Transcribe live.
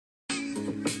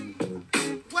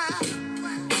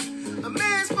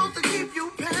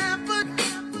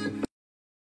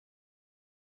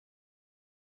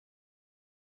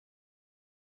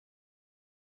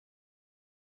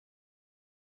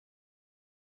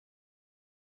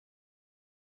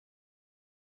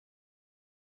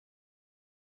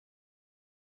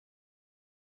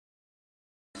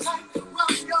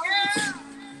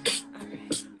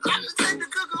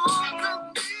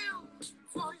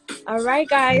All right,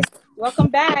 guys, welcome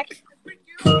back.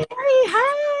 Hey,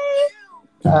 hi.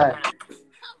 Hi.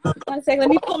 1 second, let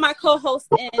me put my co-host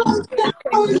in.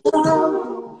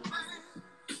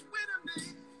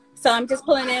 So I'm just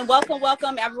pulling in. Welcome,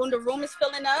 welcome, everyone. The room is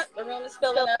filling up.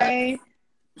 Hey.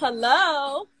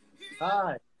 Hello.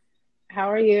 Hi. How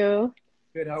are you?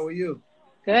 Good. How are you?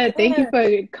 Good. Thank you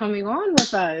for coming on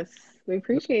with us. We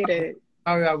appreciate it.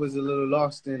 Sorry, I was a little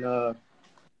lost in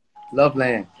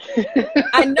Loveland.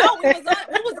 I know we was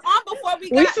on before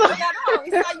we got on. We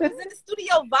saw you was in the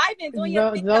studio vibing, doing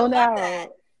your thing. Zoned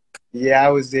out. Yeah, I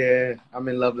was there. I'm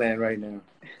in Loveland right now.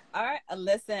 All right,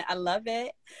 listen, I love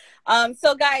it.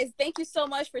 So guys, thank you so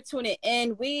much for tuning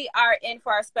in. We are in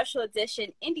for our special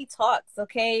edition Indie Talks.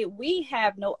 Okay, we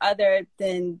have no other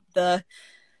than the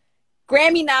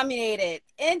Grammy nominated,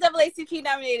 NAACP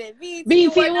nominated, BET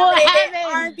nominated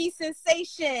R&B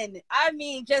sensation. I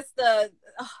mean, just the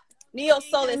neo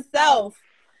soul itself,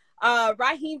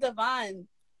 Raheem DeVaughn.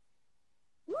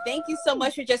 Thank you so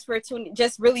much for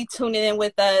really tuning in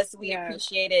with us. We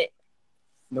appreciate it.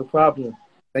 No problem.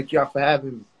 Thank y'all for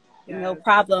having me. No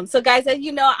problem. So guys, as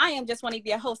you know, I am just one of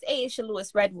your hosts, Aasha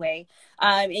Lewis Redway.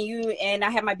 And I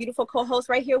have my beautiful co-host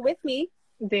right here with me,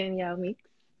 Danielle.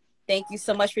 Thank you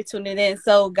so much for tuning in.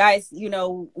 So guys, you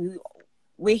know,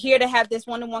 we're here to have this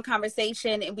one-on-one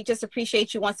conversation, and we just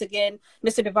appreciate you once again,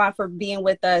 Mr. DeVaughn, for being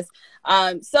with us.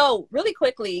 So really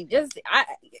quickly,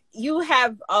 you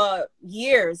have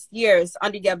years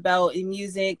under your belt in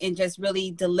music and just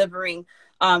really delivering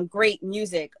great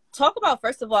music. Talk about,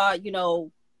 first of all, you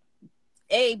know,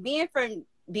 being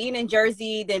in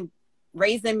Jersey, then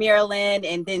raised in Maryland,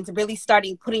 and then to really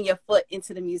putting your foot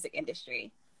into the music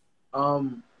industry.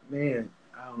 Man,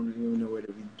 I don't even know where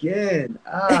to begin.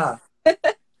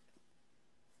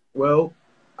 Well,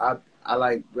 I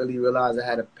like really realized I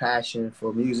had a passion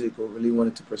for music, or really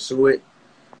wanted to pursue it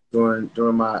during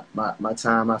my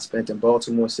time I spent in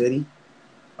Baltimore City.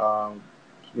 You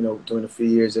know, during the few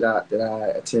years that I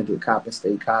attended Coppin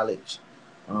State College,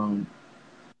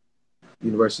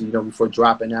 University, you know, before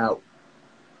dropping out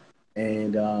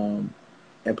and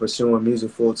pursuing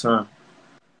music full time.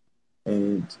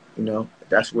 And you know,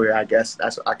 that's where I guess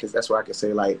that's where I can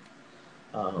say, like,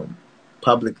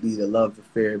 publicly, the love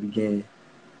affair began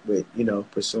with, you know,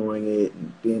 pursuing it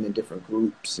and being in different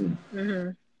groups and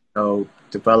you know,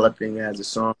 developing as a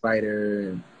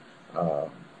songwriter and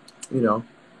you know,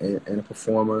 and a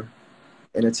performer,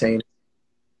 entertainer.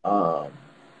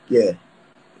 Yeah,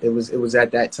 it was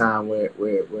at that time where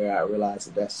I realized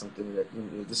that that's something that, you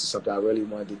know, this is something I really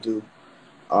wanted to do.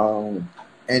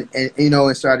 And you know,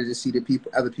 and started to see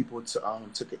other people took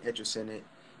an interest in it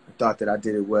and thought that I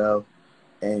did it well,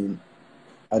 and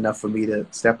enough for me to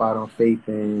step out on faith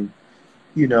and,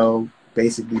 you know,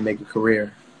 basically make a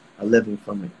living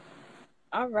from it.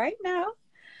 All right now.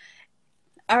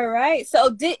 All right. So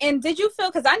did you feel,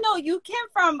 because I know you came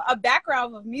from a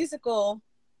background of musical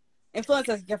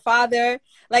influences, your father,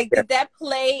 like, did that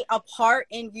play a part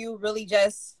in you really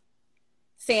just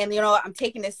saying, you know, I'm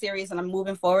taking this serious and I'm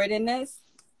moving forward in this?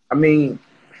 I mean,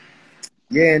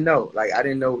 yeah and no. Like, I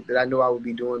didn't know that I knew I would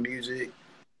be doing music.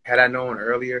 Had I known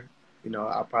earlier, you know,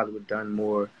 I probably would have done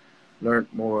more, learned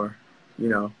more, you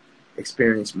know,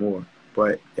 experienced more.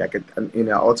 But I could, you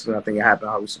know, ultimately, I think it happened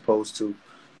how it was supposed to.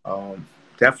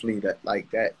 Definitely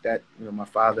that, you know, my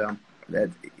father, that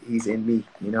he's in me,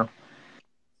 you know.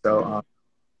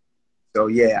 So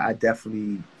yeah, I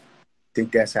definitely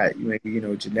think that's how, maybe, you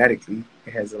know, genetically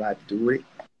it has a lot to do with it.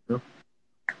 You know?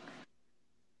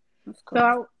 That's cool.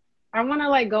 So I want to,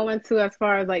 like, go into, as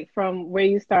far as, like, from where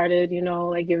you started, you know,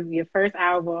 like your first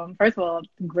album. First of all,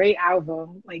 great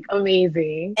album, like,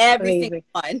 amazing. Single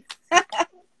one.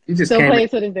 You just still play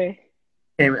it to this day.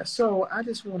 So I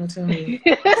just want to tell you.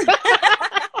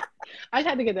 I just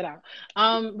had to get that out.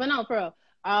 But no, for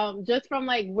real. Just from,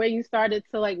 like, where you started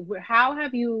to, like, how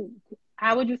would you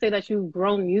say that you've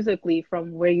grown musically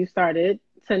from where you started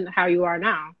to how you are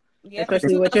now? Yeah,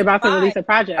 especially what you're about to release a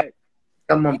project.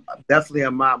 I'm definitely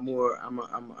a lot more. I'm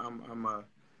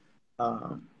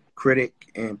a critic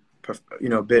and, you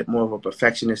know, a bit more of a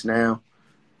perfectionist now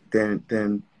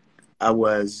than I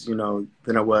was, you know,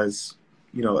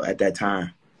 at that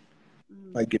time.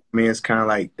 Like, I mean, it's kind of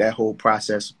like that whole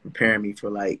process preparing me for,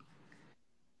 like,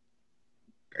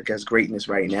 I guess, greatness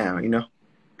right now, you know,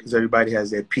 because everybody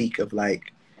has their peak of,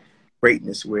 like,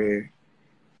 greatness where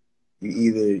you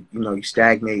either, you know, you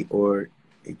stagnate or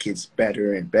it gets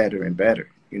better and better and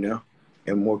better, you know,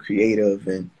 and more creative,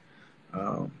 and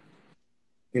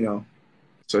you know,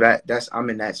 so that's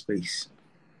I'm in that space.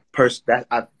 that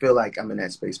I feel like I'm in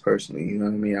that space personally. You know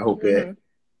what I mean? I hope that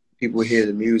people hear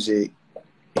the music,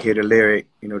 hear the lyric,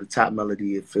 you know, the top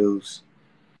melody. It feels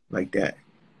like that.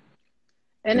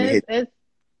 And it's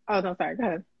oh no, sorry, go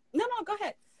ahead. No, go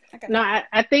ahead. Okay. No,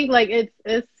 I think like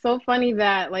it's so funny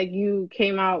that like you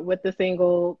came out with the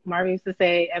single Marvin Used to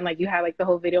Say, and like you had like the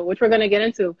whole video, which we're gonna get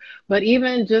into. But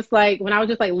even just like when I was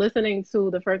just like listening to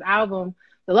the first album,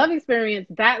 The Love Experience,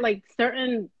 that like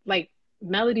certain like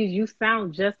melodies, you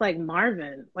sound just like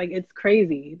Marvin. Like it's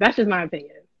crazy. That's just my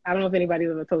opinion. I don't know if anybody's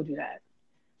ever told you that.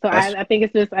 So I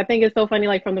think it's so funny,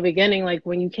 like from the beginning, like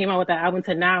when you came out with that album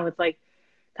to now, it's like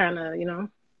kind of, you know.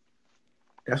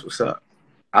 That's what's up.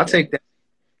 I'll take that.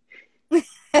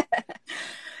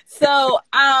 So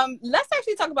let's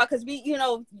actually talk about, because we, you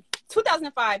know,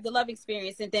 2005, The Love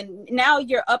Experience, and then now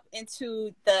you're up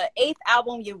into the 8th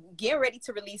album. You're getting ready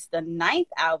to release the 9th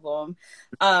album,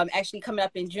 actually coming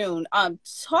up in June.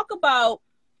 Talk about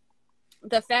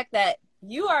the fact that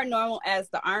you are known as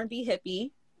the R&B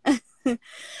hippie,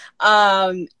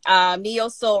 neo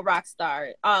soul rock star.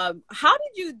 How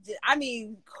did you, I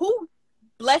mean, who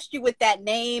blessed you with that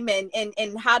name,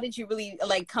 and how did you really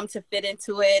like come to fit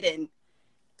into it and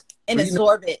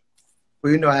absorb it?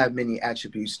 Well, you know, I have many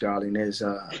attributes, darling. There's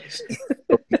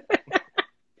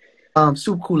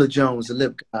Soup Cooler Jones, the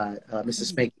Lip God,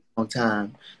 Mr. Spanky on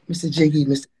Time, Mr. Jiggy,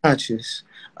 Mr. Conscious,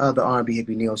 the R&B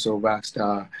hippie neo soul rock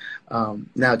star.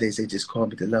 Nowadays they just call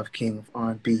me the Love King of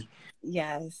R&B.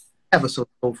 Yes. Ever so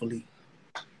soulfully.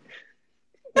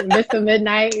 Mr.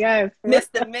 Midnight, yes.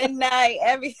 Mr. Midnight,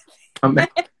 everything.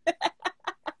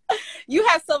 You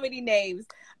have so many names.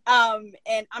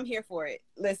 And I'm here for it.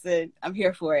 Listen, I'm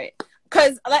here for it.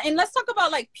 And let's talk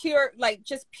about like pure, like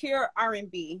just pure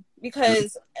R&B,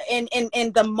 because in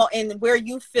where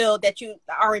you feel that the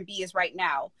R&B is right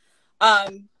now.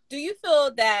 Do you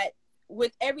feel that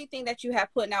with everything that you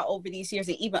have put out over these years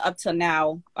and even up till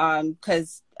now,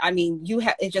 because I mean you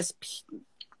have it just,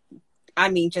 I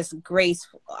mean just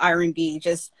graceful R&B,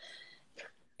 just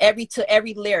every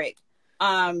lyric.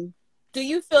 Do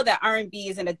you feel that R&B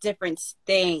is in a different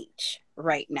stage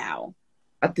right now?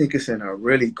 I think it's in a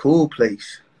really cool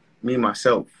place. Me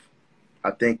myself,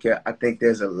 I think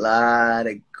there's a lot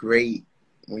of great,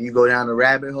 when you go down the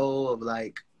rabbit hole of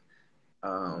like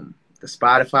the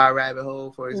Spotify rabbit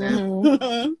hole, for example.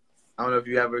 Mm-hmm. I don't know if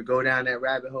you ever go down that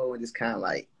rabbit hole and just kind of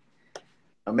like,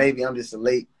 or maybe I'm just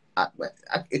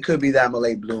it could be that I'm a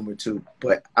late bloomer too,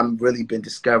 but I've really been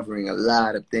discovering a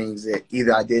lot of things that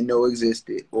either I didn't know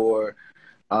existed or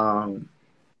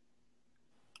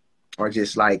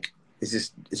just like,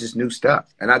 it's just new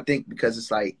stuff. And I think because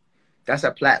it's like, that's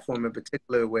a platform in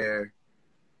particular where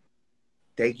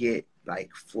they get like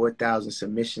 4,000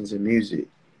 submissions of music.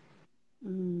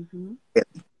 Mm-hmm.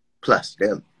 Plus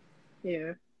daily.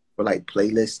 Yeah. For like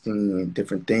playlisting and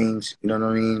different things. You know what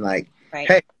I mean? Like, right.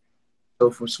 Hey,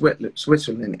 so from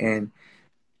Switzerland, and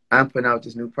I'm putting out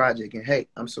this new project, and hey,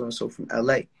 I'm so and so from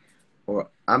LA. Or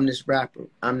I'm this rapper.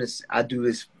 I do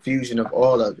this fusion of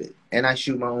all of it. And I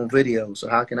shoot my own videos. So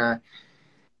how can I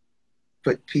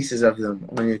put pieces of them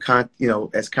on your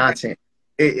as content?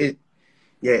 It's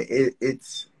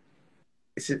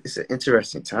an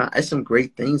interesting time. There's some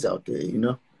great things out there, you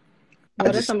know.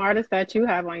 What are some artists that you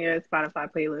have on your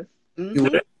Spotify playlist?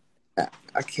 Mm-hmm.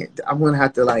 I can't. I would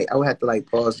have to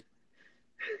pause.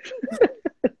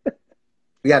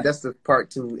 Yeah, that's the part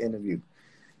 2 interview.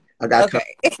 I got okay.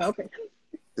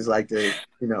 It's like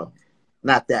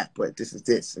not that, but this is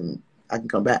this, and I can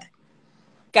come back.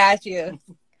 Got you.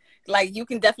 Like you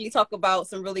can definitely talk about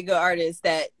some really good artists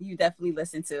that you definitely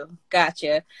listen to.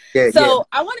 Gotcha. Yeah. So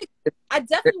yeah. I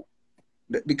definitely,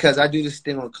 because I do this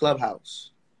thing on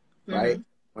Clubhouse, right?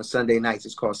 On Sunday nights,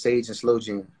 it's called Sage and Slow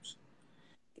Jams,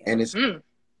 and it's so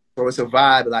it's a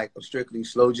vibe like of strictly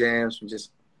slow jams from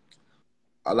just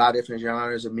a lot of different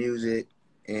genres of music,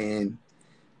 and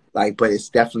like, but it's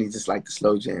definitely just like the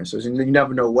slow jam. So you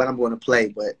never know what I'm going to play,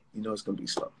 but you know it's going to be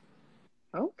slow.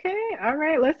 Okay. All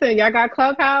right. Listen, y'all got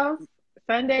Clubhouse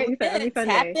Sunday. You said every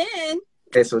Sunday. Tap in.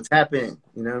 Okay, so tap in.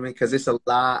 You know what I mean? Because it's a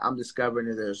lot. I'm discovering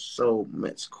that there's so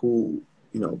much cool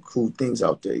things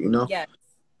out there, you know? Yes.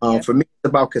 For me, it's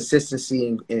about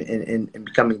consistency and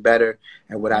becoming better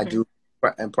at what I do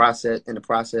in the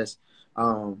process.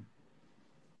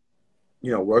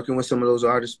 Working with some of those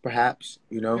artists, perhaps,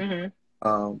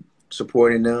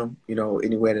 supporting them,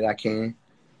 any way that I can,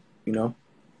 and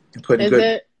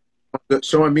putting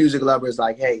showing music lovers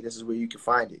like, hey, this is where you can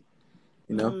find it,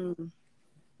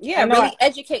 Yeah, really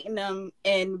educating them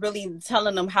and really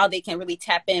telling them how they can really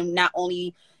tap in, not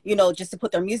only, just to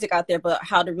put their music out there, but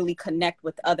how to really connect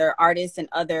with other artists and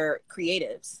other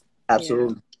creatives.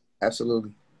 Absolutely. Yeah.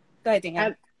 Absolutely. Go ahead,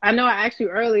 Danielle. I know I asked you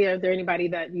earlier, is there anybody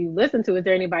that you listen to? Is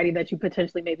there anybody that you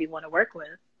potentially maybe want to work with?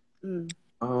 Mm.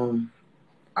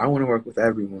 I want to work with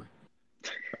everyone.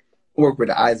 Work with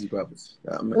the Isley brothers.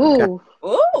 I'm kind Ooh.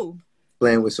 of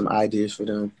playing with some ideas for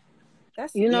them.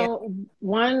 That's, You know,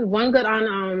 one good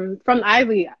on from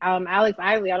Isley, Alex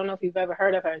Isley. I don't know if you've ever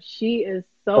heard of her. She is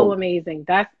so amazing.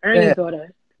 That's Ernie's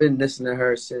daughter. Been listening to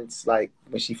her since like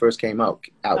when she first came out.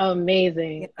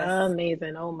 Amazing. Yes.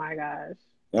 Amazing. Oh my gosh.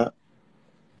 Yeah.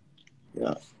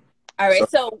 Yeah. All right,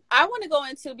 so I want to go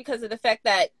into, because of the fact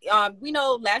that we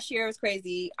know last year was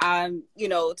crazy.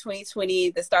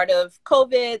 2020, the start of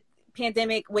COVID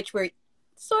pandemic, which we're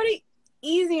sort of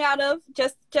easing out of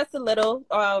just a little.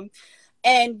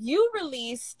 And you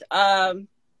released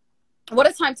 "What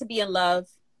a Time to Be in Love,"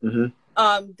 the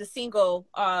single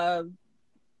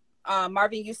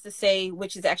Marvin Used to Say,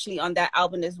 which is actually on that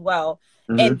album as well.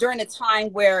 And during a time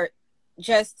where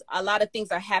just a lot of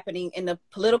things are happening in the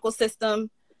political system.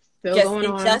 Still just going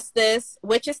injustice,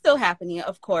 which is still happening,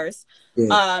 of course.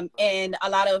 Yeah. And a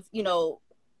lot of,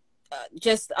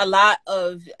 just a lot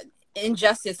of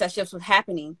injustice that's just what's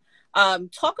happening.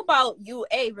 Talk about you,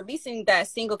 releasing that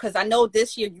single, because I know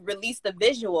this year you released the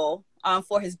visual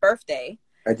for his birthday.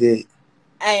 I did.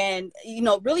 And,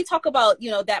 really talk about,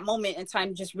 that moment in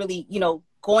time, just really,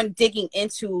 digging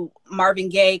into Marvin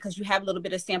Gaye, because you have a little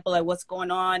bit of sample of what's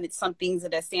going on. It's some things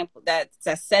that are sample that's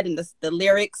said in the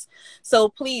lyrics. So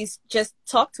please just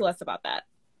talk to us about that.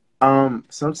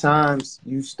 Sometimes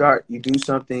you do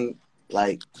something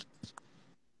like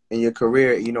in your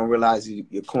career, you don't realize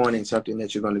you're coining something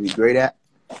that you're going to be great at.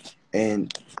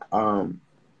 And I'm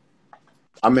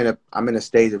in a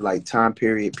stage of like time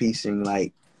period piecing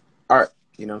like art,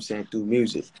 you know what I'm saying, through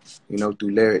music,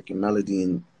 through lyric and melody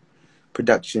and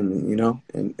production,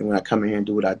 and when I come in here and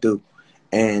do what I do.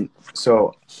 And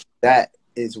so that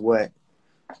is what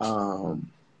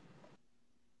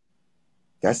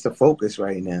that's the focus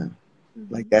right now.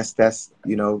 Like that's this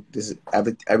is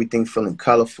everything feeling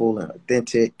colorful and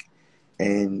authentic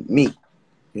and me,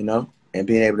 and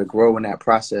being able to grow in that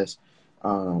process,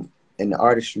 in the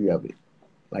artistry of it,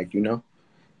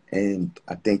 and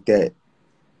I think that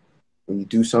when you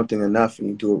do something enough and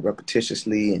you do it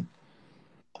repetitiously, and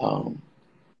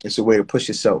it's a way to push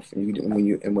yourself, and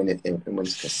when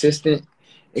it's consistent,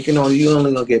 you only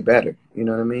gonna get better. You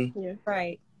know what I mean? Yeah.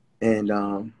 Right. And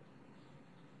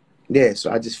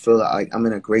so I just feel like I'm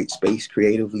in a great space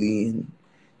creatively, and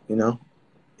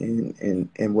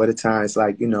and what a time. It's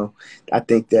like, I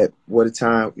think that what a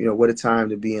time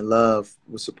to be in love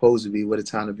was supposed to be What a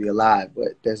Time to Be Alive,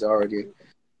 but there's already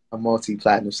a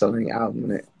multi-platinum selling album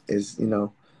that is,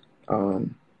 that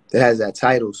has that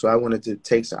title. So I wanted to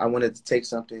take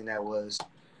something that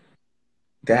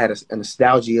had a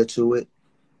nostalgia to it,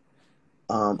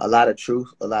 a lot of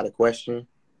truth, a lot of question,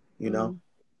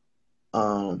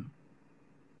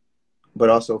 but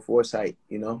also foresight,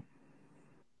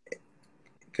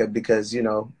 because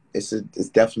it's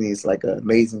definitely like an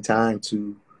amazing time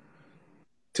to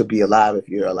be alive if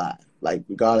you're alive, like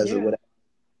regardless of whatever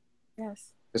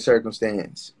the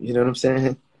circumstance. You know what I'm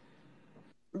saying?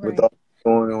 Right. With all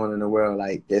going on in the world,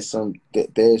 like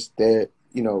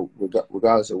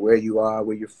regardless of where you are,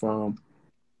 where you're from,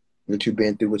 what you've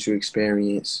been through, what you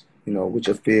experience, what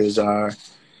your fears are,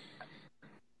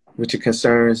 what your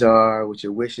concerns are, what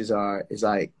your wishes are, it's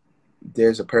like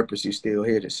there's a purpose you're still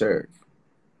here to serve.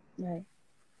 Right.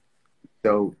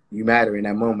 So you matter in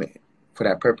that moment for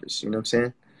that purpose. You know what I'm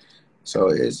saying?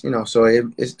 So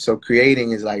so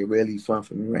creating is like really fun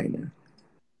for me right now.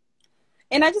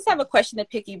 And I just have a question to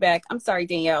piggyback. I'm sorry,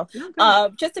 Danielle.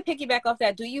 Just to piggyback off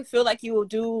that, do you feel like you will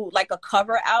do like a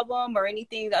cover album or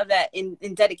anything of that in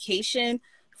dedication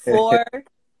for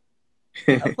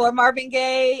for Marvin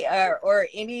Gaye, or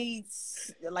any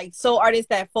like soul artists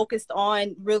that focused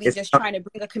on really just trying to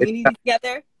bring a community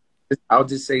together? I'll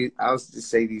just say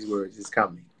these words. It's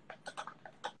coming.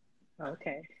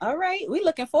 Okay. All right. We're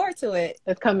looking forward to it.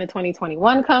 It's coming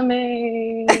 2021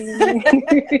 coming.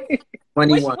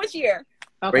 21. Which year?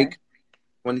 Okay. Break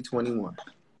 2021.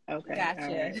 Okay.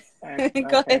 Gotcha. All right.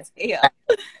 Go ahead, Tia.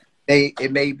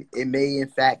 It may in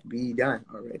fact be done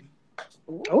already.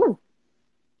 Oh.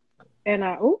 And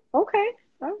okay.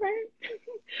 All right.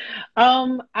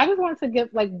 I just want to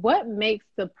get what makes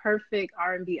the perfect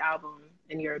R&B album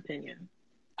in your opinion?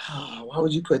 Oh, why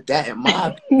would you put that in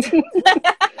my?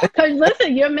 Because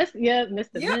listen, you're Mr.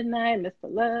 Midnight, Mr.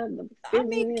 Love,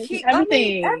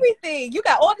 everything. Everything. You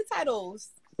got all the titles.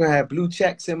 I have blue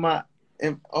checks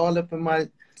all up in my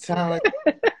talent.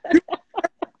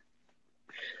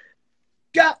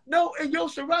 Got no in your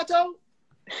Serato.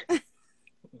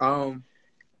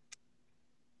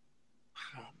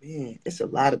 Man, it's a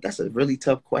lot of. That's a really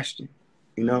tough question.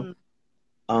 You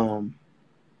know,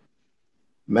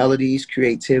 melodies,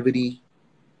 creativity,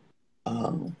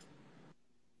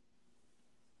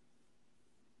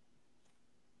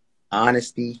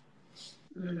 honesty.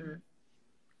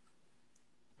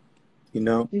 You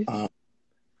know,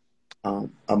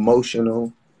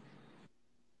 emotional.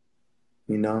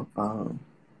 You know,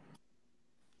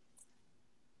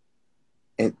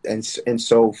 and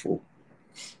soulful.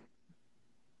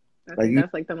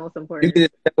 That's like the most important. You can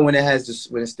tell when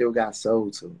when it still got soul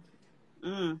to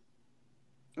it.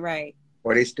 Right.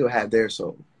 Or they still have their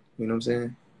soul. You know what I'm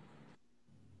saying?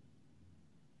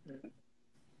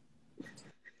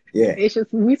 Yeah. It's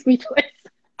just we speechless.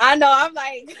 I know. I'm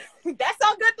like, that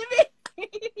sounds good to me.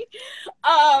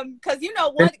 Because you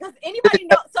know what? Because anybody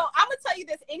know. So I'm gonna tell you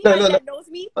this. Anybody that knows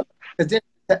me. Because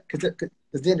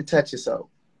then it touches soul.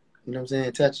 You know what I'm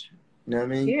saying? Touch. You know what I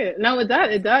mean? Yeah. No, it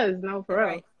does. It does. No, for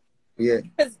real. Yeah.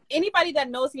 Because anybody that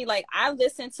knows me, like I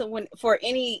listen to for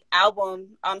any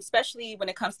album, especially when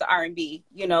it comes to R&B,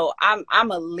 you know, I'm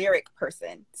a lyric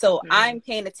person, so I'm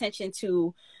paying attention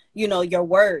to, you know, your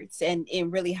words and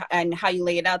really and how you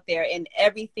lay it out there, and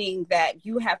everything that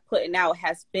you have put out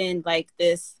has been like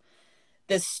this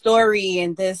story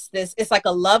and this it's like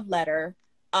a love letter,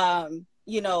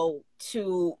 you know,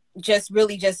 to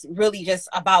really just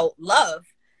about love.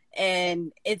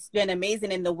 And it's been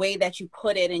amazing in the way that you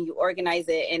put it and you organize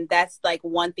it. And that's like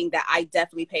one thing that I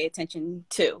definitely pay attention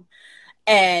to.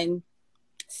 And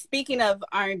speaking of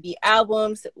R&B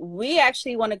albums, we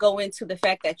actually want to go into the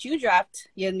fact that you dropped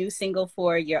your new single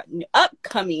for your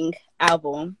upcoming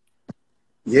album.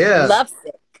 Yeah.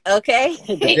 Lovesick. Okay.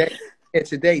 Today.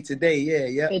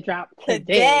 Yeah. It dropped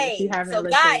today. So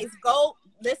guys, go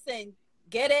listen.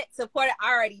 Get it, support it.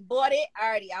 I already bought it.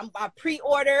 I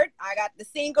pre-ordered. I got the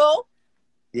single.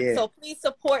 Yeah. So please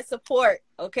support.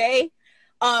 Okay.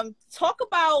 Talk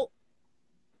about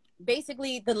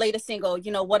basically the latest single,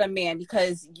 you know, What a Man,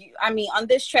 because on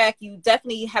this track, you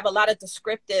definitely have a lot of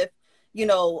descriptive, you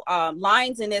know,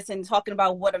 lines in this and talking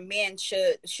about what a man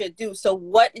should do. So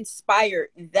what inspired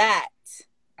that?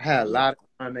 I had a lot of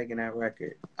fun making that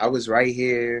record. I was right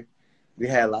here. We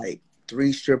had like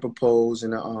 3 stripper poles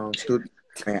in the studio.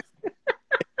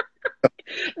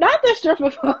 Not the stripper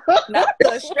pole. Not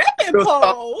the stripping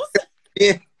poles.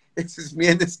 Yeah, it's just me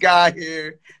and this guy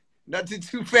here. Nothing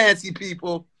too fancy,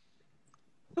 people.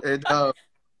 And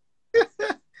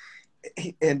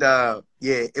yeah,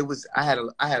 it was. I had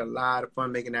a lot of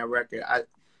fun making that record.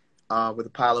 With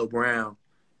Apollo Brown.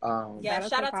 Yeah,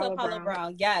 shout out to Apollo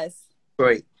Brown. Yes.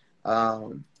 Great.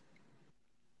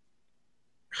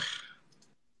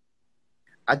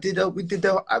 We did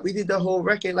the whole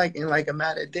record like in like a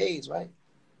matter of days, right?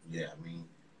 Yeah, I mean,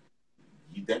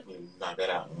 you definitely knocked that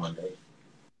out in one day.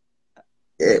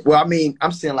 Yeah, well, I mean,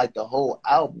 I'm saying like the whole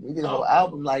album. We did the whole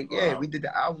album, like we did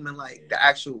the album and like the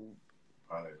actual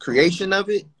creation of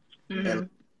it, and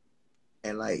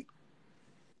like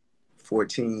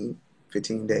 14,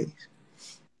 15 days.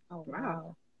 Oh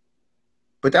wow!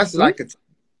 But that's like a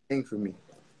thing for me,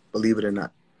 believe it or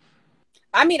not.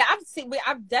 I mean,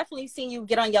 I've definitely seen you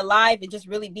get on your live and just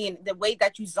really being the way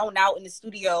that you zone out in the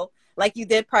studio like you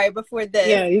did prior before this.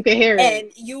 Yeah, you can hear it.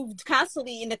 And you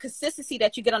constantly, in the consistency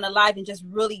that you get on the live and just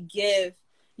really give,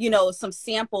 you know, some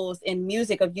samples and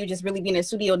music of you just really being in the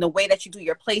studio and the way that you do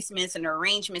your placements and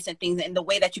arrangements and things and the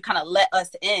way that you kind of let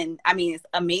us in. I mean, it's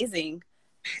amazing.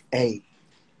 Hey,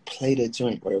 play the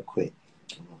joint real quick.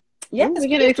 Yeah, we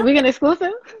get an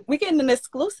exclusive? We getting an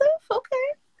exclusive? Okay.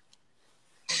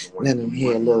 Let them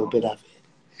hear a little bit of it.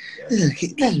 Let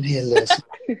them hear a little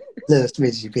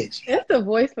smidgy bitch. It's the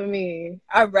voice for me.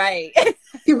 All right.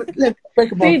 See,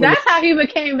 that's how he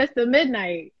became Mr.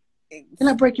 Midnight. Can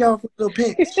I break y'all off with a little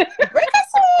pinch? Break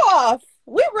us off.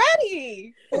 We're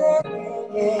ready.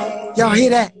 Y'all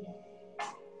hear that?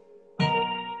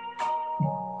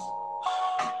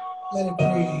 Let it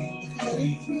breathe. Let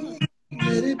it breathe.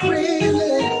 Let it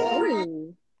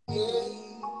breathe.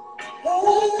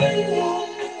 Let it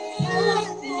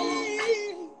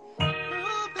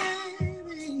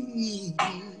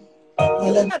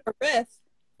Another riff.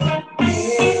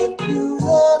 If you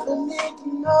ever need to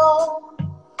know,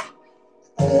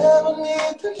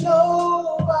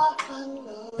 why I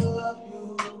love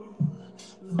you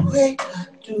the way I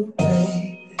do,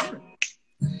 baby.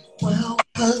 Well,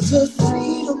 'cause the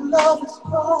seed of love is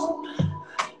grown,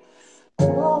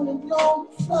 growing on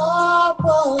the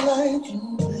flower like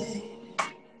you, baby.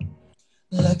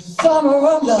 Like the summer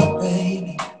of love,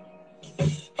 baby.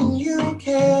 And you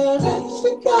can't ask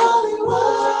the golly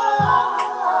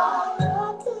why.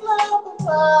 Not to love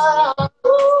about.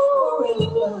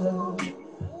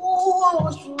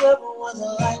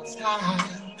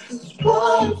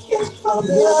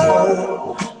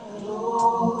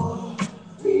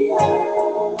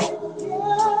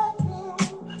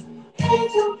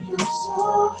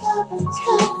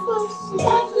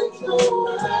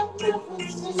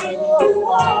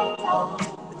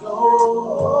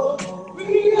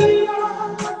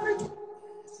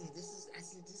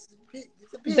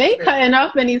 They cutting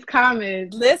up in these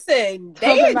comments. Listen,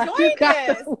 they Talking about you enjoyed got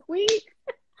this. a week.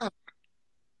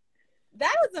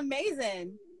 That was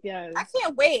amazing. Yes. I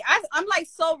can't wait. I'm like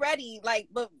so ready, like,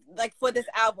 but like for this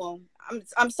album,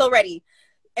 I'm so ready.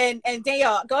 And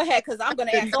Danielle, go ahead, because I'm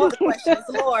gonna ask all the questions.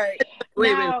 Lord.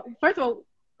 Wait, Now, first of all,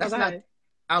 that's go not ahead.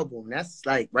 album. That's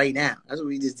like right now. That's what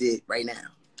we just did right now.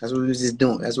 That's what we was just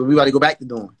doing. That's what we about to go back to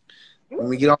doing when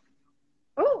we get off.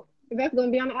 Oh, that's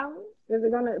gonna be on the album? Is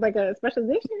it gonna like a special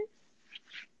edition?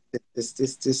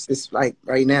 It's like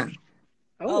right now.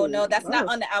 Oh no, that's not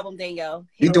on the album, Danielle.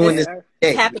 We doing this It's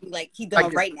day. happening like he doing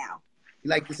like right now. We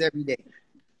like this every day.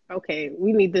 Okay,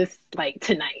 we need this like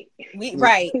tonight.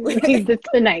 Right. We need this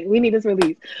tonight. We need this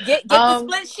release. Get the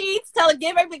split sheets.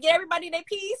 get everybody their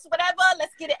piece. Whatever.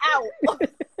 Let's get it out. Okay.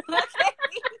 Let's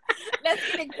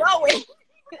get it going.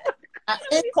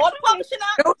 Call the publishing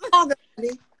up.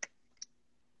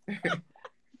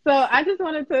 So I just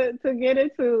wanted to get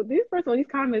into these. First of all, these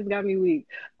comments got me weak.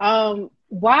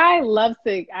 Why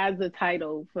Lovesick as the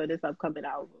title for this upcoming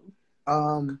album?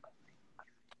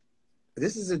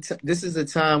 This is a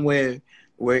time where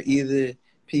either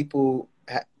people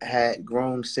had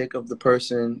grown sick of the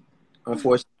person,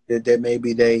 unfortunately, that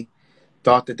maybe they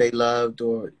thought that they loved,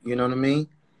 or you know what I mean.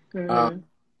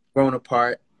 Grown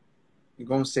apart.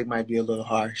 Grown sick might be a little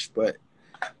harsh, but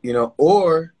you know,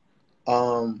 or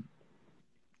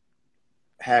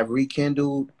have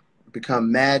rekindled,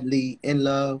 become madly in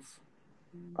love.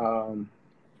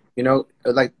 You know,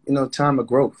 like, you know, time of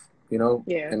growth, you know,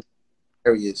 in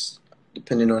areas,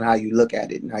 depending on how you look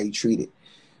at it and how you treat it.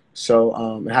 So,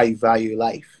 and how you value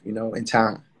life, you know, and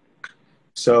time.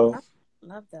 So, I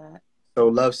love that. So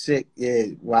Love Sick, yeah,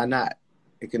 why not?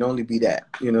 It can only be that,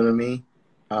 you know what I mean?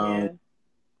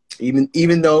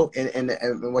 Even though,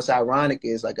 and what's ironic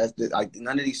is like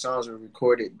none of these songs were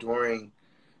recorded during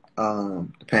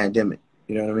the pandemic,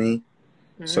 you know what I mean?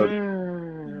 So,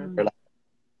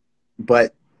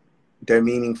 but they're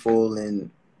meaningful,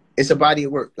 and it's a body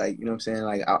of work. Like, you know what I'm saying?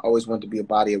 Like, I always want to be a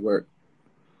body of work,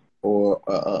 or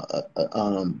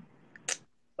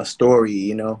a story,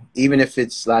 you know, even if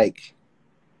it's like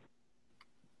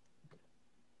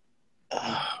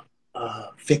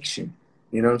fiction,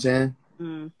 you know what I'm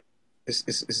saying? It's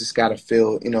just got to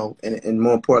feel, you know, and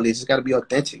more importantly, it's just got to be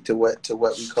authentic to what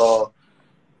we call,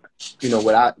 you know,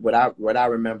 what I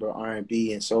remember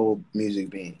R&B and soul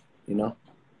music being, you know.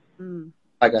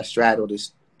 Like I straddle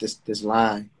this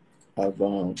line of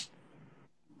a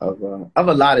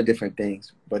lot of different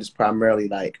things, but it's primarily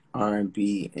like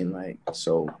R&B and like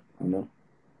soul, you know.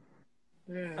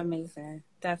 Amazing,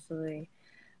 definitely.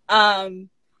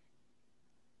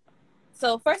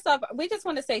 So first off, we just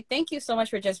want to say thank you so much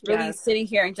for just really sitting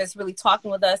here and just really talking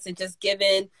with us and just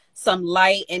giving some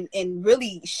light and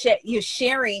really you're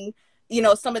sharing, you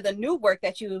know, some of the new work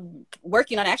that you're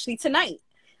working on actually tonight.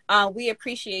 We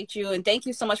appreciate you, and thank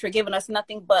you so much for giving us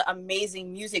nothing but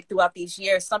amazing music throughout these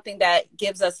years, something that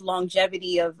gives us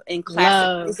longevity in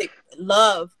classic music,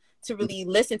 love to really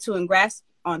listen to and grasp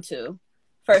onto,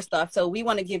 first off. So we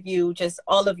want to give you just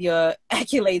all of your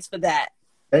accolades for that.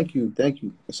 Thank you.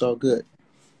 It's all good.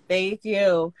 Thank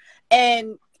you.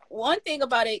 And one thing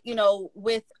about it, you know,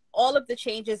 with all of the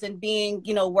changes and being,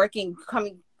 you know,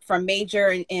 coming from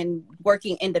major and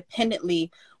working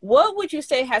independently, what would you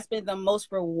say has been the most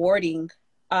rewarding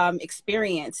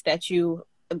experience that you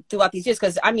throughout these years?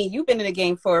 Because I mean, you've been in the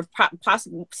game for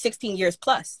possibly 16 years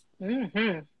plus.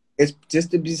 It's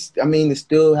just to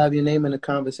still have your name in the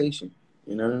conversation.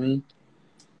 You know what I mean?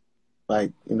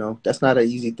 Like, you know, that's not an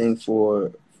easy thing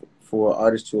for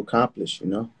artists to accomplish, you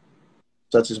know,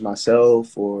 such as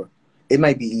myself, or it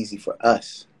might be easy for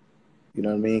us, you know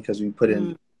what I mean? Because we put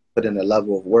in a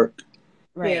level of work.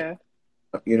 Right. Yeah.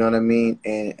 You know what I mean?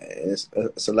 And it's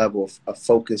a level of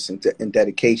focus and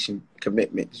dedication,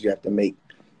 commitments you have to make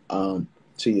to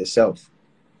yourself,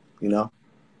 you know?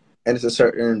 And it's a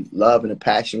certain love and a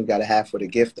passion you got to have for the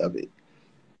gift of it,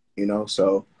 you know?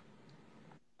 So,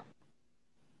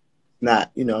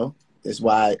 you know, it's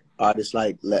why artists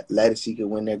like Legacy could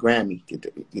win their Grammy, get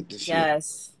this shit.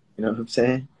 Yes. You know what I'm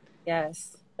saying?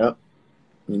 Yes. Yep.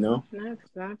 You know? Yes,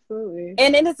 absolutely.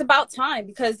 And it's about time,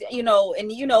 because, you know,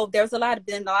 there's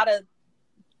been a lot of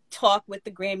talk with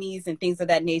the Grammys and things of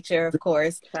that nature, of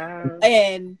course.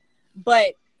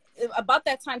 But about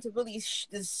that time to really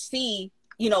see,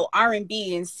 you know,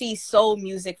 R&B and see soul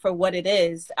music for what it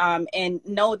is, and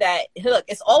know that, look,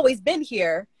 it's always been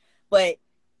here, but,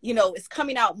 you know, it's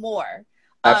coming out more.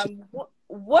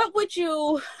 what would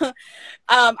you,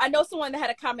 I know someone that had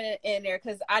a comment in there,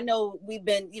 because I know we've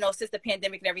been, since the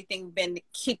pandemic and everything, we've been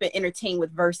keeping entertained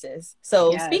with verses.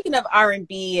 So Yes. speaking of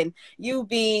R&B and you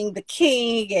being the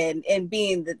king and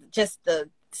being just the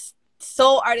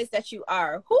soul artist that you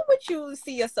are, who would you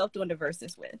see yourself doing the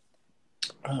verses with?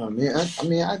 Oh man,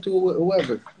 I do it with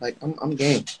whoever. Like I'm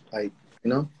game. Like,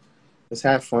 let's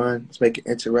have fun. Let's make it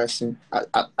interesting.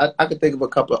 I could think of a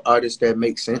couple of artists that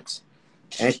make sense.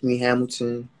 Anthony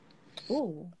Hamilton.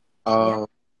 Ooh.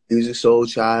 Music Soul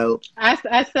Child. I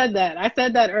said that. I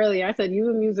said that earlier. I said you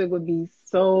and music would be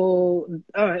so.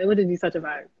 It would be such a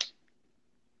vibe.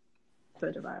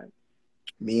 Such a vibe.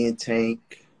 Me and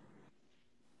Tank.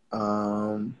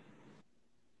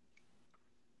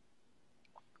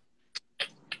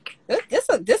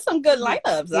 This some good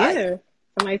lineups. Yeah.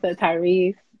 Somebody said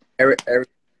Tyrese. Eric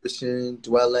Christian,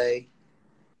 Dwelle.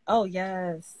 Oh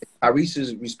yes. Tyrese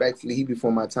is respectfully, he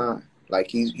before my time.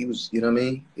 Like he was, you know what I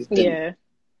mean? He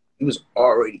was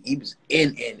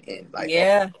in. Like,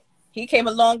 yeah. He came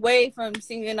a long way from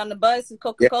singing on the bus with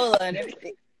Coca-Cola and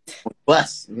everything.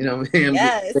 Bus, you know what I mean?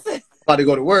 Yes. About to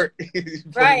go to work.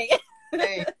 Right. You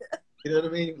know what I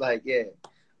mean? Like, yeah.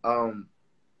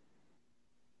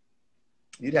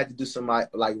 You'd have to do some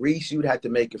like Reese, you'd have to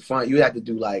make it fun. You'd have to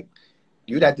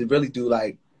really do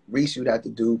like Reese, you'd have to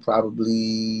do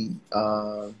probably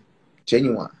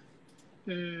Genuine.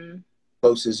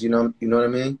 Closest, you know what I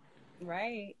mean?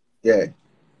 Right. Yeah.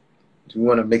 We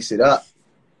want to mix it up.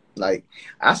 Like,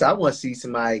 I want to see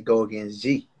somebody go against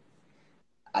G.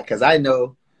 Because I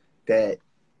know that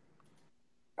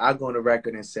I'll go on the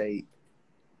record and say,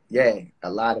 yeah,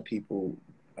 a lot of people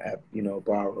have,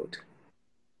 borrowed.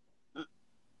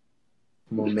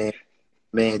 Come on, man.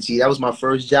 Man, G, that was my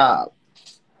first job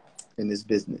in this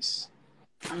business.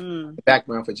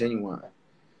 Background for Genuine.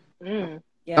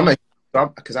 Yeah.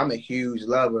 Because I'm a huge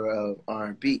lover of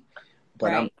R&B.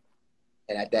 But right.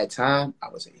 And at that time, I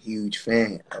was a huge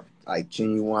fan of like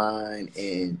Genuine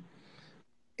and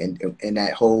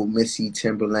that whole Missy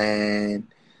Timberland,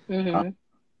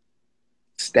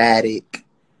 Static,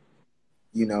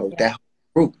 that whole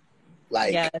group.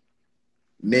 Like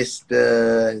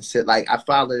Mr. and said, like I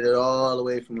followed it all the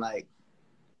way from like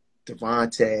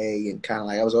Devontae and kind of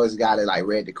like I was always a guy that like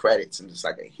read the credits and just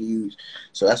like a huge.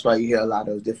 So that's why you hear a lot of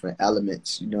those different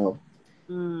elements,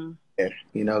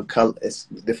 color, it's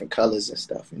different colors and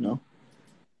stuff,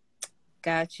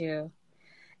 Got you.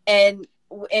 And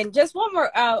just one more,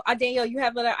 Danielle, you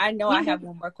have other, I know I have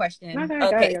one more question.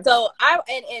 Okay. So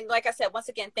and like I said, once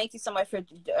again, thank you so much for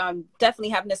definitely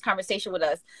having this conversation with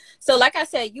us. So like I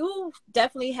said, you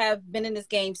definitely have been in this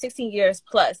game 16 years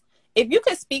plus. If you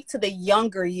could speak to the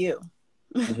younger you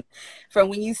from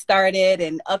when you started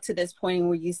and up to this point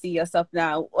where you see yourself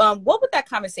now, what would that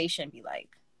conversation be like?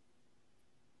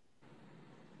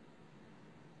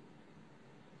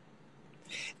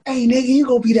 Hey, nigga, you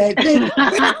gonna be that nigga.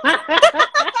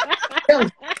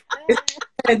 This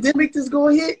pandemic is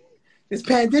gonna hit. This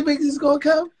pandemic is gonna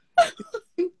come.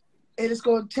 And it's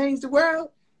gonna change the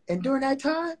world. And during that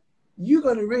time, you're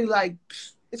gonna really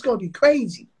it's gonna be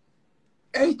crazy.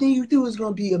 Everything you do is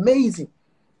gonna be amazing.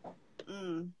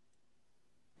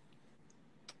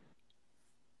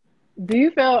 Do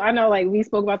you feel, I know like we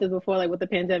spoke about this before, like with the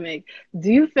pandemic,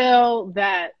 do you feel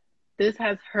that this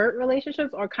has hurt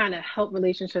relationships or kind of helped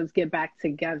relationships get back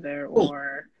together?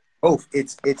 Or both?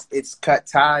 It's cut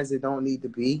ties that don't need to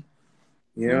be.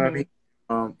 You know what I mean?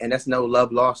 And that's no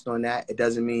love lost on that. It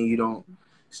doesn't mean you don't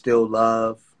still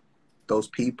love those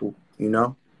people,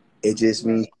 It just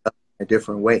means a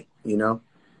different way,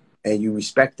 and you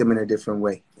respect them in a different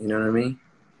way. You know what I mean?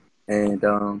 And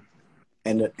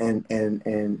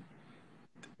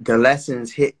the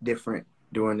lessons hit different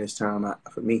during this time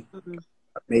for me.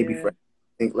 Maybe I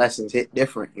think lessons hit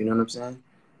different. You know what I'm saying?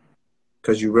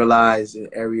 Because you realize in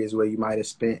areas where you might have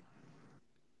spent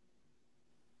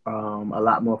a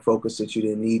lot more focus that you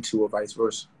didn't need to, or vice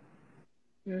versa.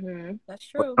 That's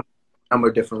true. Number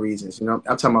of different reasons. I'm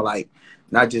talking about like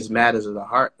not just matters of the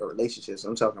heart or relationships.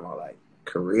 I'm talking about like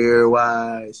career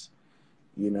wise.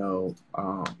 Your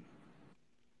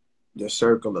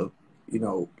circle of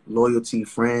loyalty,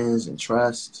 friends, and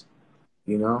trust.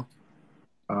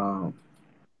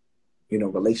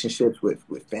 Relationships with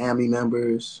family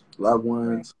members, loved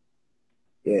ones.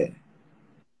 Right.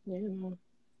 Yeah.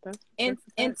 And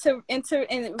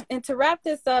to wrap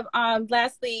this up,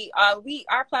 lastly,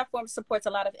 our platform supports a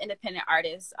lot of independent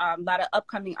artists, a lot of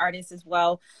upcoming artists as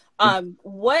well.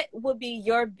 What would be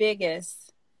your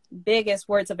biggest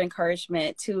words of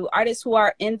encouragement to artists who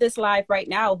are in this live right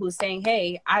now, who's saying,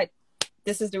 "Hey,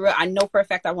 this is the real. I know for a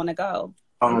fact I want to go.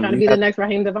 I'm trying to be the next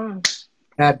Raheem DeVaughn."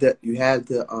 you have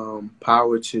the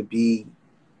power to be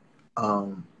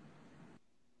and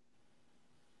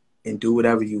do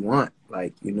whatever you want.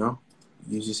 Like, you know,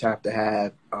 you just have to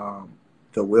have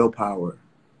the willpower,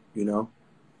 you know,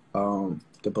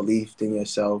 the belief in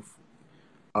yourself,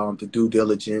 the due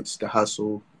diligence, the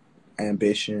hustle,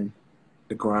 ambition,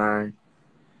 the grind,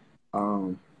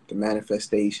 the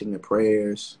manifestation, the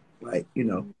prayers. Like, you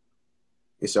know,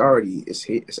 it's out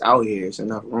here. It's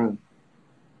enough room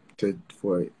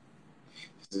for it.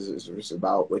 It's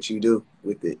about what you do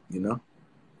with it, you know.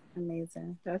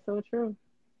 Amazing. That's so true.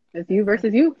 It's you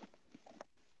versus you.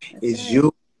 It's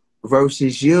you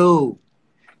versus you.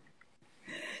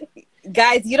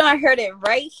 Guys, you don't heard it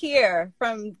right here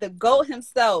from the GOAT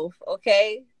himself,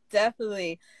 okay?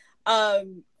 Definitely.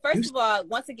 First of all,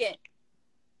 once again,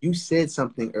 you said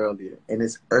something earlier, and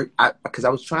it's because I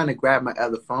was trying to grab my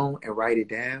other phone and write it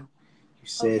down. You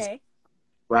said,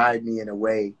 "Ride me in a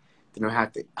way." Then I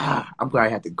have to. I'm glad I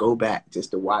had to go back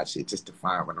just to watch it, just to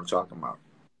find what I'm talking about.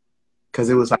 Because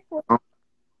it was like,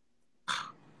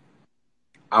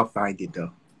 I'll find it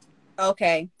though.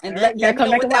 Okay, and let me know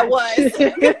what that was.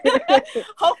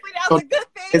 Hopefully that was a good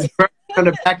thing. It's on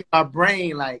the back of my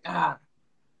brain, like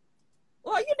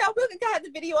Well, you know, we're gonna have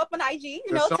the video up on IG.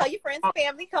 You know, tell your friends,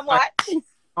 family, come watch.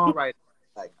 All right,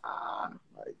 like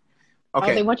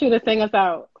okay. Oh, they want you to sing us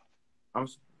out.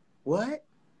 What?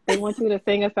 They want you to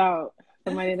sing us out.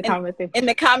 Somebody in the comments. In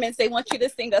the comments, they want you to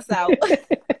sing us out.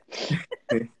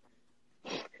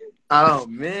 Oh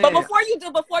man! But before you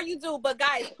do, but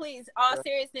guys, please, all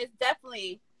seriousness,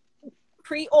 definitely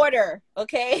pre-order.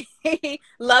 Okay,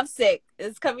 Lovesick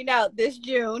is coming out this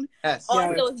June. Yes.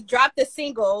 Also, he dropped the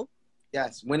single.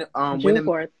 Yes. When June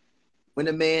 4th. When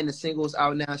the single's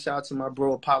out now. Shout out to my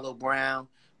bro Apollo Brown.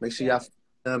 Make sure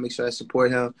y'all make sure I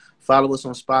support him. Follow us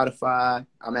on Spotify.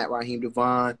 I'm at Raheem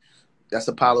DeVaughn. That's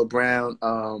Apollo Brown.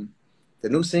 The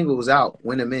new single was out.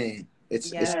 Win a Man.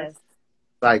 It's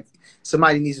like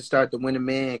somebody needs to start the Win a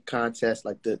Man contest,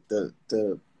 like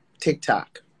the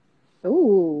TikTok.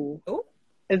 Ooh.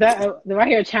 Is that do I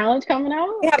hear a challenge coming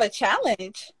out? We have a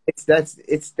challenge.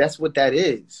 That's what that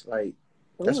is. Like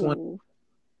that's one.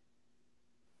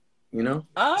 You know?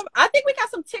 I think we got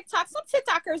some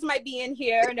TikTokers might be in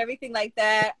here and everything like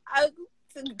that.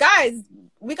 Guys,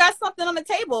 we got something on the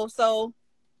table, so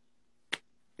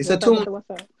it's a tool. What's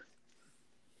up?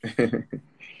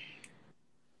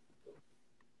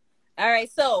 All right,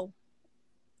 so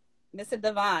Mr.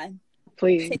 DeVaughn,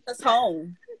 please take us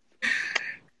home.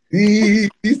 Please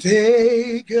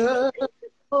take us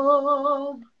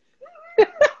home.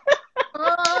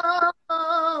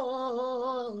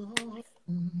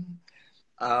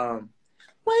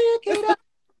 When you get out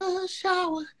of the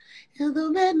shower in the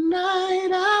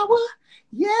midnight hour,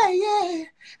 yeah.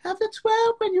 After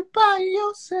 12, when you're by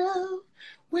yourself,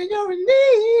 when you're in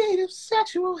need of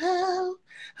sexual help,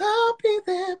 I'll be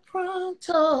there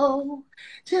pronto.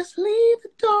 Just leave the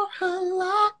door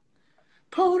unlocked.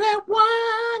 Pour that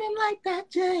wine and light that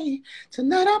J.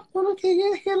 Tonight I'm gonna get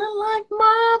you healing like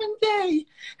Marvin Gaye.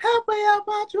 Halfway up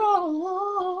my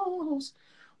drawers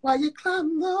while you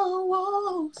climb the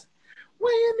walls.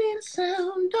 When you need a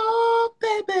sound off,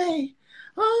 baby,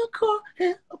 encore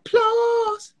and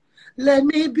applause. Let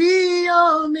me be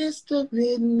your Mr.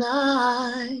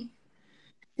 Midnight.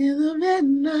 In the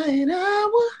midnight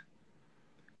hour,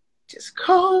 just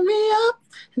call me up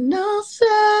and I'll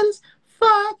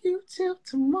satisfy you till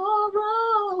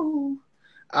tomorrow.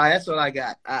 That's what I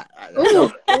got.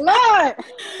 Ooh, Lord.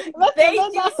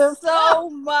 Thank you so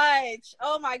much.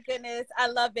 Oh my goodness, I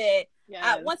love it.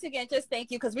 Yes. Once again, just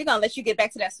thank you because we're gonna let you get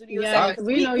back to that studio. Yes,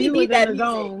 we know you need was that in the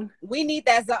music. zone. We need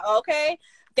that zone. Okay.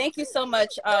 Thank you so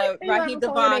much, Raheem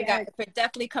DeVaughn, for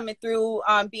definitely coming through,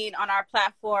 being on our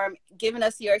platform, giving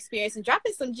us your experience and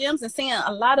dropping some gems and saying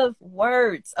a lot of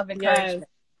words of encouragement.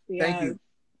 Yes. Thank you.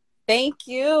 Thank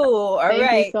you. All right.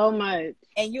 Thank you so much.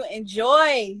 And you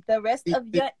enjoy the rest of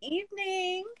your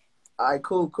evening. All right,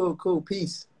 cool.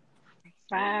 Peace.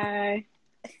 Bye.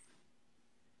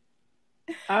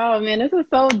 Oh man, this is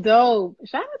so dope.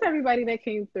 Shout out to everybody that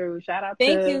came through. Shout out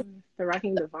to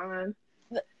Raheem DeVaughn.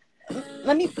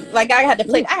 Let me I have to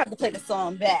play the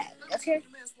song back. Okay.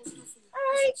 All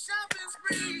right.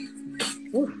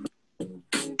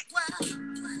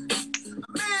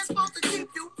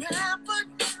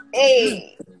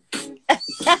 Hey.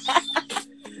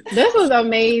 This was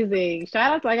amazing.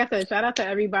 Shout out, like I said, shout out to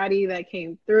everybody that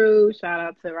came through. Shout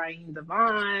out to Raheem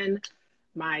DeVaughn.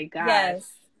 My God.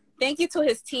 Yes. Thank you to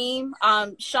his team.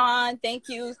 Sean, thank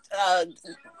you.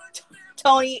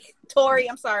 Tori,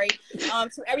 I'm sorry.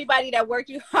 To everybody that worked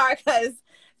you hard because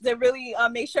to really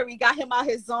make sure we got him out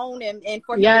his zone and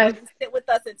for him Yes. to really sit with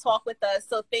us and talk with us.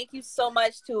 So thank you so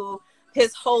much to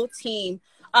his whole team.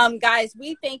 Guys,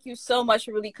 we thank you so much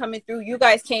for really coming through. You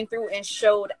guys came through and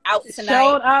showed out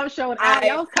tonight. Showed out. I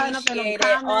Y'all was cutting up in them appreciate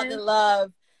it, all the comments.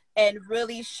 love, and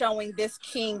really showing this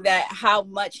king that how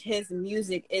much his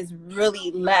music is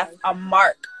really left a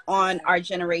mark on our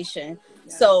generation.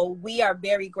 So we are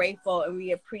very grateful and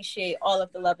we appreciate all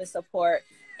of the love and support.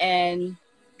 And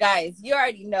guys, you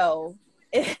already know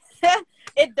it,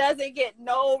 it doesn't get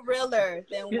no realer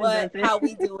than how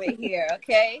we do it here,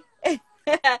 okay?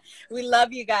 We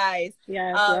love you guys.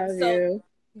 Yes, love you.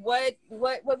 What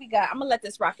we got? I'm gonna let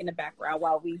this rock in the background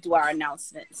while we do our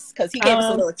announcements because he gave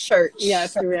us a little church.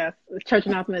 Yes, church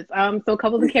announcements. So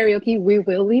couples and karaoke, we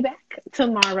will be back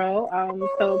tomorrow.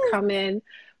 So come in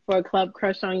for Club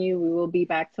Crush on You. We will be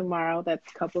back tomorrow.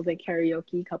 That's couples and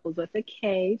karaoke, couples with a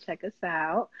K. Check us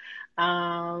out.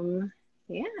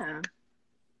 Yeah.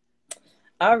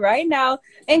 All right now.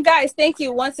 And guys, thank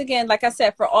you once again, like I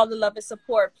said, for all the love and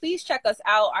support. Please check us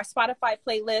out, our Spotify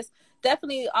playlist.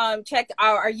 Definitely check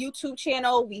our YouTube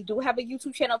channel. We do have a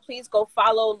YouTube channel. Please go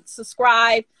follow,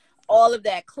 subscribe, all of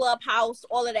that, Clubhouse,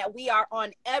 all of that. We are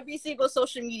on every single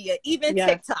social media, even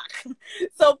TikTok.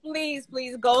 So please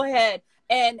go ahead.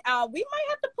 And we might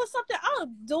have to put something out,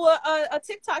 do a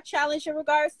TikTok challenge in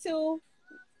regards to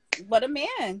What a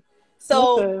Man.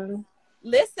 So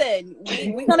listen,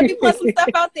 we're going to be putting some stuff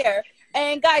out there.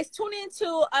 And guys, tune in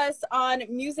to us on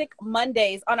Music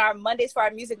Mondays, on our Mondays for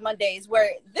our Music Mondays,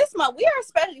 where this month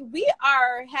we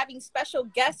are having special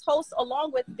guest hosts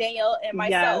along with Danielle and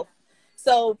myself.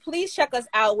 So please check us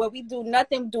out where we do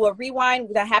nothing, do a rewind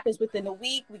that happens within a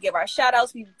week. We give our shout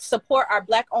outs. We support our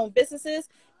Black owned businesses.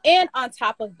 And on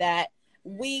top of that,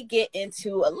 we get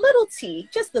into a little tea,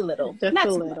 just a little, not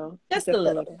too much, just a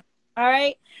little. All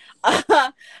right.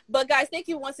 But guys, thank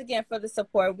you once again for the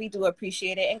support. We do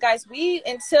appreciate it. And guys,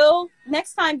 until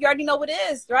next time, you already know what it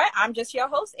is, right? I'm just your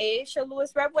host, Aasha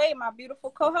Lewis Redway, my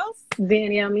beautiful co-host,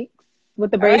 Danielle Meeks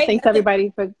with the braids. Thanks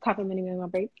everybody for complimenting me on my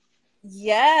braids.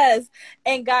 Yes.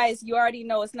 And guys, you already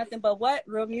know it's nothing but what?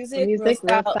 Real music, real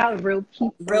style, real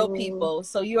people. Real people.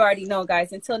 So you already know,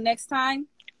 guys. Until next time,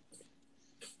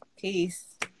 peace.